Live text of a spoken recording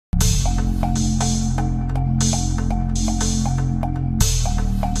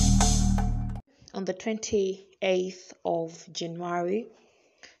on the 28th of January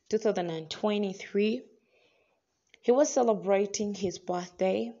 2023. He was celebrating his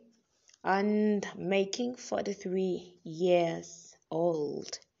birthday and making 43 years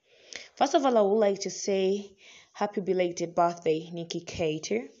old. First of all, I would like to say happy belated birthday, Nikki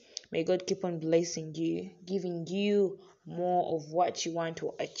Carter. May God keep on blessing you, giving you more of what you want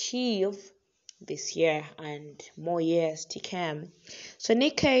to achieve this year and more years to come. So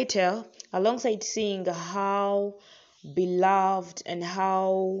Nick Carter, alongside seeing how beloved and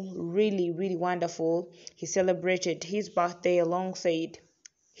how really wonderful he celebrated his birthday alongside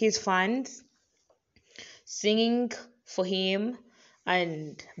his fans, singing for him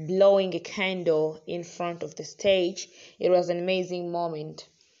and blowing a candle in front of the stage. It was an amazing moment.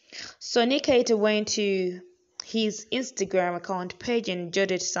 So Nick Carter went to his Instagram account page and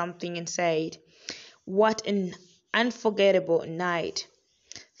jotted something and said, "What an unforgettable night.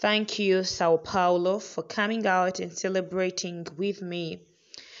 Thank you, Sao Paulo, for coming out and celebrating with me.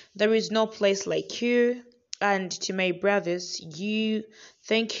 There is no place like you. And to my brothers,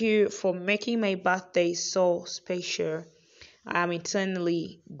 thank you for making my birthday so special. I'm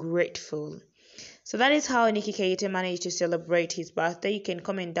eternally grateful." So that is how Nikki Carter managed to celebrate his birthday. You can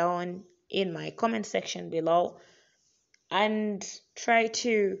comment down in my comment section below and try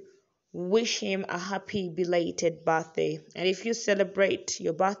to wish him a happy belated birthday. And if you celebrate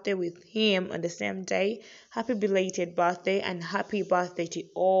your birthday with him on the same day, happy belated birthday and happy birthday to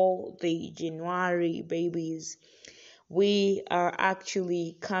all the January babies. We are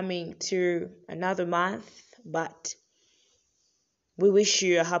actually coming to another month, but we wish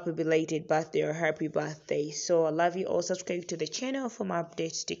you a happy belated birthday or happy birthday. So I love you all. Subscribe to the channel for more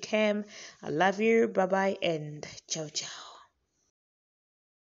updates to come. I love you. Bye bye and ciao ciao.